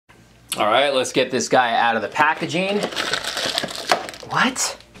All right, let's get this guy out of the packaging.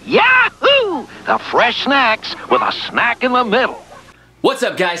 What? Yahoo! The fresh snacks with a snack in the middle. What's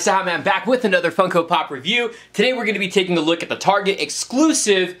up guys, cejaman back with another Funko Pop review. Today we're going to be taking a look at the Target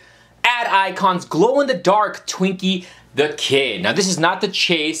exclusive ad icons glow-in-the-dark Twinkie the Kid. Now this is not the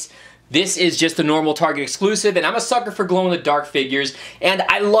Chase, this is just a normal Target exclusive, and I'm a sucker for glow-in-the-dark figures, and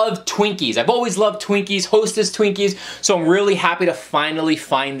I love Twinkies. I've always loved Twinkies, Hostess Twinkies, so I'm really happy to finally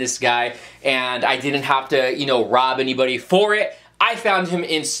find this guy, and I didn't have to, rob anybody for it. I found him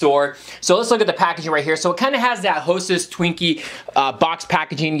in store. So let's look at the packaging right here. So it kind of has that Hostess Twinkie box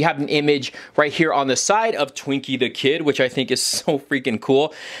packaging. You have an image right here on the side of Twinkie the Kid, which I think is so freaking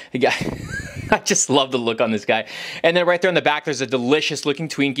cool. I just love the look on this guy. And then right there on the back, there's a delicious looking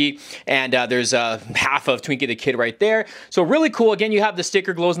Twinkie, and there's half of Twinkie the Kid right there. So really cool. Again, you have the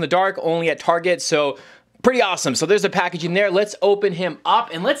sticker glows in the dark, only at Target, so pretty awesome. So there's the packaging there. Let's open him up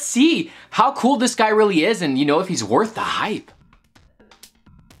and let's see how cool this guy really is, and if he's worth the hype.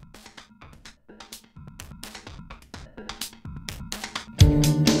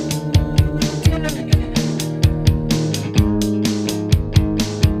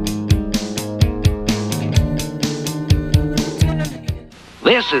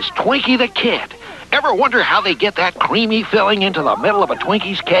 This is Twinkie the Kid. Ever wonder how they get that creamy filling into the middle of a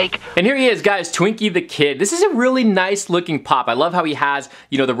Twinkie's cake? And here he is, guys, Twinkie the Kid. This is a really nice looking pop. I love how he has,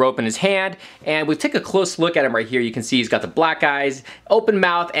 the rope in his hand. And we take a close look at him right here. You can see he's got the black eyes, open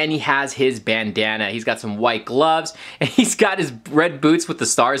mouth, and he has his bandana. He's got some white gloves, and he's got his red boots with the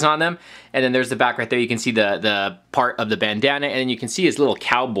stars on them. And then there's the back right there. You can see the part of the bandana, and then you can see his little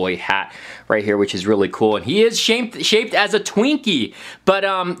cowboy hat right here, which is really cool. And he is shaped as a Twinkie, but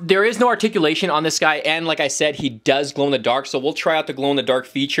there is no articulation on this guy, and like I said, he does glow in the dark, so we'll try out the glow in the dark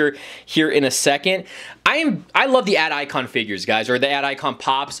feature here in a second. I love the ad icon figures, guys, or the ad icon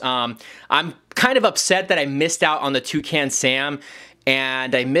pops. I'm kind of upset that I missed out on the Toucan Sam.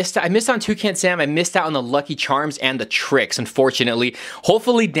 And I missed on Toucan Sam, I missed out on the Lucky Charms and the Tricks, unfortunately.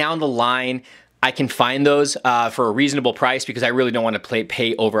 Hopefully down the line, I can find those for a reasonable price, because I really don't want to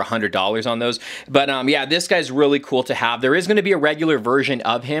pay over $100 on those. But yeah, this guy's really cool to have. There is going to be a regular version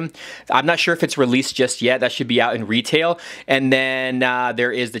of him. I'm not sure if it's released just yet. That should be out in retail. And then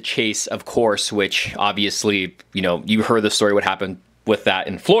there is the Chase, of course, which obviously, you heard the story what happened with that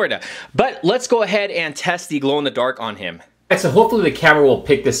in Florida. But let's go ahead and test the glow-in-the-dark on him. So hopefully the camera will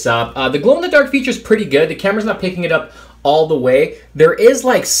pick this up. The glow-in-the-dark feature is pretty good. The camera's not picking it up all the way. There is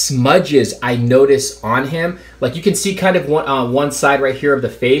like smudges I notice on him. Like you can see kind of one side right here of the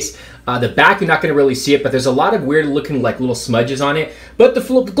face. The back, you're not going to really see it, but there's a lot of weird looking like little smudges on it. But the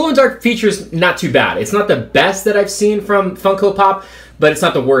glow-in-the-dark feature is not too bad. It's not the best that I've seen from Funko Pop, but it's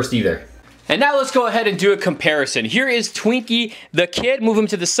not the worst either. And now let's go ahead and do a comparison. Here is Twinkie the Kid. Move him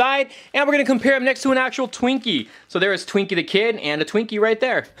to the side, and we're going to compare him next to an actual Twinkie. So there is Twinkie the Kid and a Twinkie right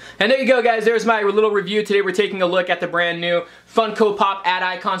there. And there you go, guys. There's my little review. Today we're taking a look at the brand new Funko Pop ad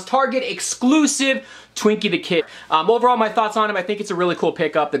icons Target exclusive Twinkie the Kid. Overall, my thoughts on him, I think it's a really cool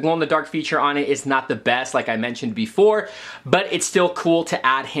pickup. The glow-in-the-dark feature on it is not the best, like I mentioned before, but it's still cool to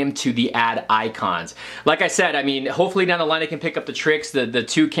add him to the ad icons. Like I said, I mean, hopefully down the line I can pick up the Tricks, the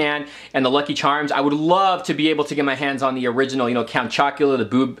Toucan, and the Lucky Charms. I would love to be able to get my hands on the original, Count Chocula,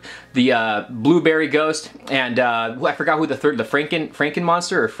 the Blueberry Ghost, and I forgot who the Franken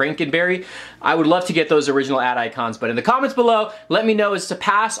Monster or Frankenberry. I would love to get those original ad icons, but in the comments below, let me know is it a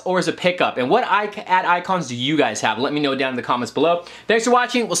pass or is it a pickup, and what ad icons do you guys have? Let me know down in the comments below. Thanks for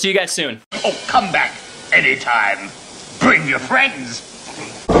watching. We'll see you guys soon. Oh, come back anytime. Bring your friends.